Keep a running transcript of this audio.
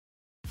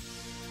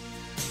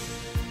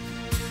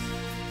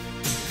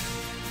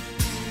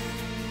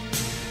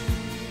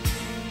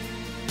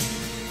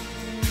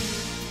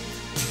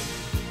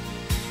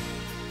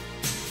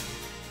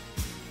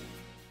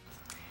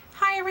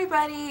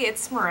everybody,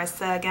 it's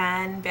Marissa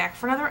again, back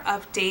for another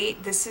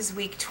update. This is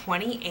week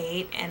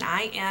 28 and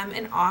I am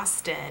in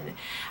Austin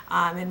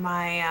in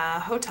my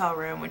hotel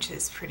room, which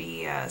is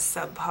pretty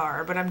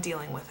subpar, but I'm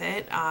dealing with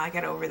it. I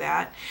got over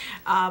that.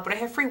 But I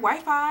have free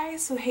Wi-Fi,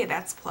 so hey,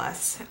 that's a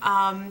plus.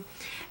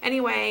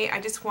 Anyway,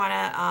 I just want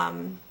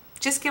to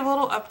just give a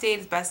little update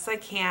as best as I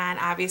can.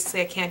 Obviously,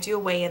 I can't do a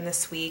weigh-in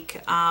this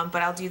week, but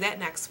I'll do that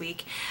next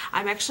week.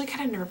 I'm actually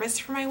kind of nervous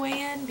for my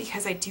weigh-in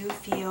because I do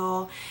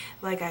feel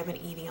like I've been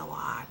eating a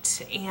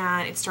lot.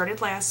 And it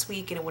started last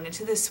week and it went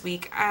into this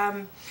week.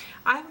 I'm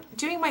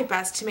doing my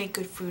best to make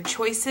good food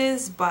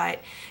choices,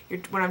 but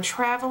when I'm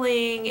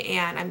traveling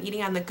and I'm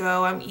eating on the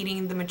go, I'm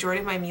eating the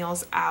majority of my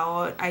meals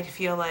out, I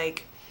feel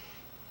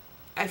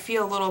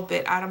a little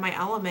bit out of my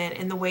element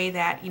in the way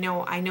that, you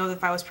know, I know that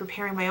if I was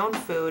preparing my own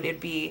food,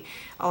 it'd be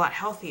a lot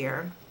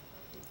healthier.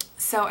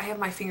 So I have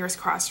my fingers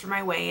crossed for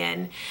my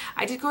weigh-in.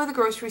 I did go to the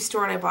grocery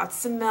store and I bought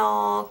some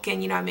milk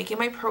and, you know, I'm making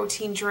my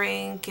protein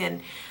drink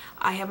and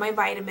I have my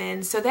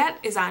vitamins. So that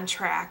is on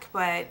track,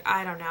 but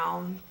I don't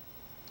know.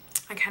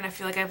 I kind of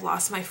feel like I've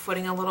lost my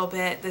footing a little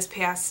bit this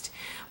past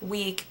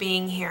week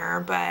being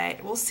here,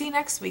 but we'll see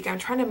next week. I'm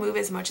trying to move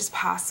as much as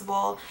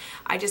possible.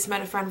 I just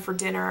met a friend for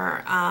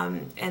dinner,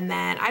 and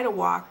then I had to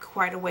walk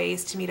quite a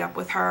ways to meet up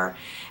with her,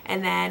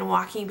 and then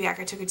walking back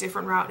I took a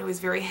different route and it was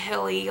very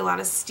hilly, a lot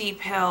of steep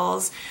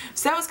hills,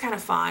 so that was kind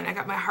of fun. I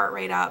got my heart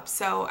rate up,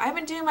 so I've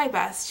been doing my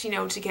best, you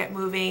know, to get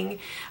moving,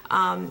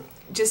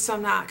 just so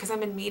I'm not, because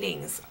I'm in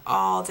meetings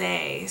all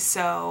day,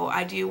 so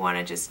I do want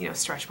to just, you know,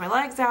 stretch my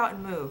legs out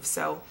and move.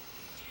 So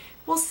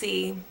we'll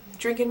see.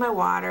 Drinking my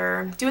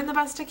water, doing the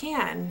best I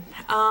can.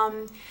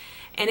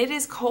 And it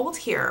is cold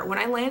here. When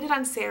I landed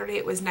on Saturday,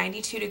 it was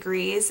 92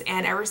 degrees,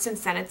 and ever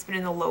since then it's been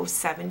in the low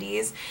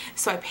 70s.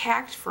 So I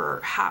packed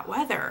for hot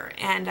weather,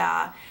 and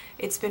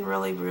it's been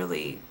really,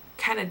 really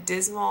kind of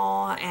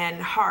dismal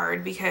and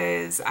hard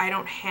because I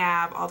don't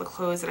have all the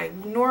clothes that I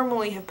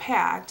normally have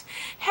packed.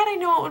 Had I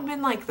known it would have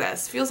been like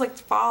this. Feels like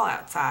fall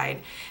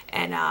outside,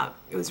 and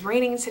it was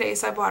raining today,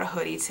 so I bought a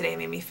hoodie today.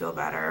 Made me feel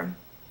better.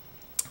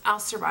 I'll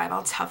survive.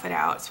 I'll tough it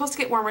out. It's supposed to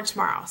get warmer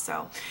tomorrow,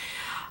 so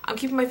I'm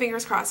keeping my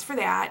fingers crossed for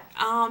that.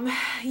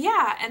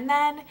 Yeah, and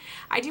then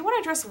I do want to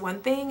address one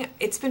thing.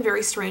 It's been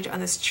very strange on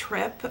this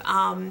trip.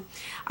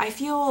 I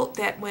feel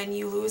that when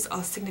you lose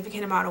a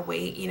significant amount of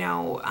weight, you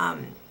know,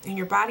 and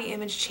your body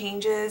image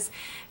changes,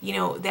 you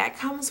know, that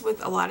comes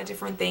with a lot of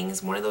different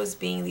things. One of those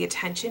being the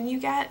attention you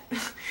get.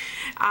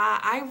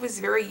 I was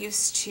very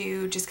used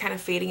to just kind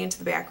of fading into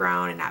the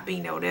background and not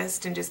being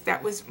noticed, and just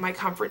that was my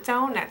comfort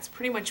zone. That's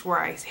pretty much where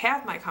I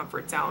have my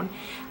comfort zone.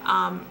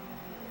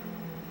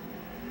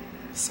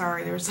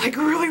 Sorry, there was like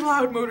a really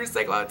loud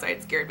motorcycle outside,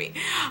 it scared me.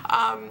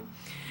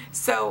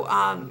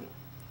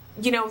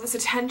 You know, this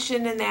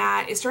attention and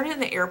that, it started in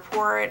the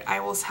airport.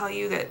 I will tell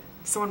you that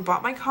someone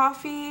bought my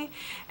coffee,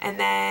 and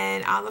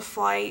then on the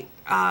flight,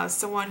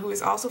 someone who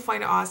was also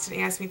flying to Austin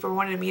asked me if I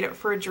wanted to meet up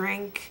for a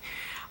drink.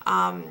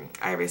 I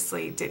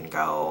obviously didn't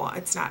go.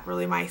 It's not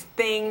really my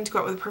thing to go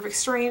out with a perfect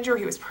stranger.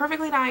 He was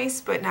perfectly nice,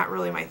 but not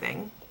really my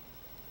thing.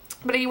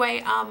 But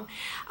anyway,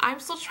 I'm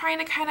still trying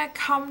to kind of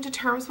come to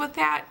terms with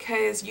that,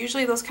 because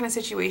usually those kind of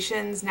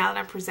situations, now that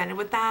I'm presented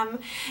with them,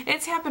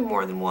 it's happened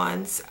more than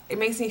once, it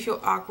makes me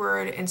feel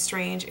awkward and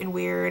strange and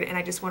weird, and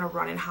I just want to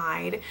run and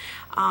hide.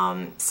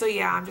 So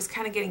yeah, I'm just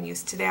kind of getting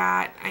used to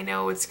that. I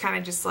know it's kind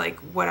of just like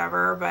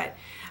whatever, but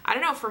I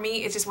don't know, for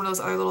me it's just one of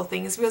those other little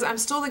things, because I'm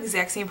still the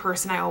exact same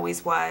person I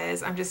always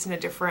was. I'm just in a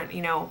different,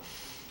 you know,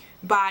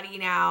 body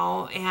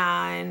now,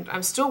 and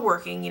I'm still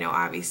working, you know,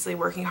 obviously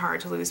working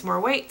hard to lose more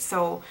weight.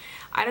 So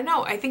I don't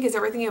know, I think as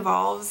everything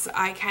evolves,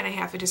 I kind of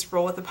have to just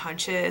roll with the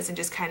punches and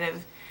just kind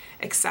of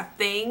accept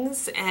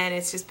things, and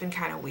it's just been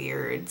kind of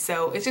weird.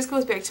 So it just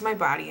goes back to my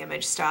body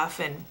image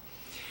stuff, and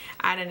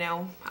I don't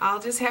know,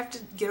 I'll just have to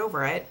get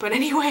over it. But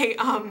anyway,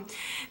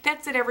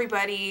 that's it,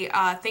 everybody.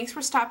 Thanks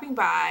for stopping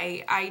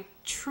by. I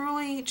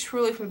truly,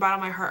 truly from the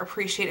bottom of my heart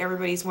appreciate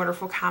everybody's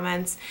wonderful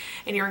comments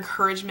and your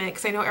encouragement,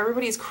 because I know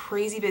everybody is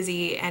crazy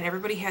busy and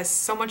everybody has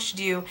so much to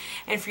do,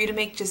 and for you to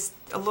make just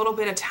a little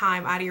bit of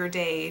time out of your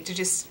day to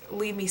just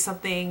leave me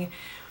something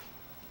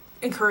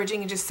encouraging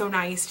and just so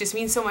nice just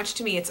means so much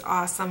to me. It's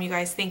awesome, you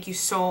guys. Thank you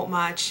so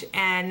much.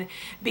 And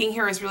being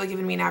here has really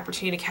given me an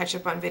opportunity to catch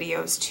up on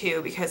videos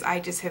too, because I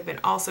just have been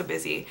also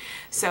busy.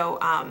 So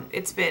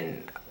it's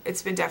been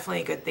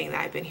definitely a good thing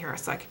that I've been here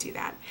so I could do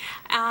that.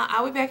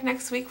 I'll be back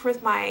next week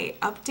with my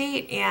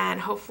update and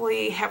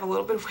hopefully have a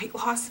little bit of weight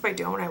loss. If I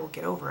don't, I will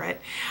get over it.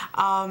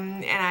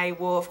 And I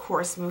will of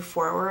course move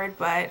forward,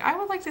 but I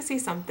would like to see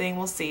something.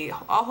 We'll see.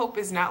 All hope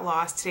is not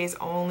lost. Today's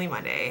only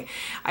Monday.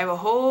 I have a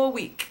whole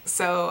week,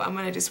 so I'm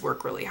gonna just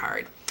work really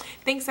hard.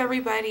 Thanks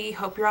everybody.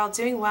 Hope you're all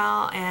doing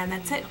well, and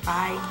that's it.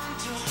 Bye.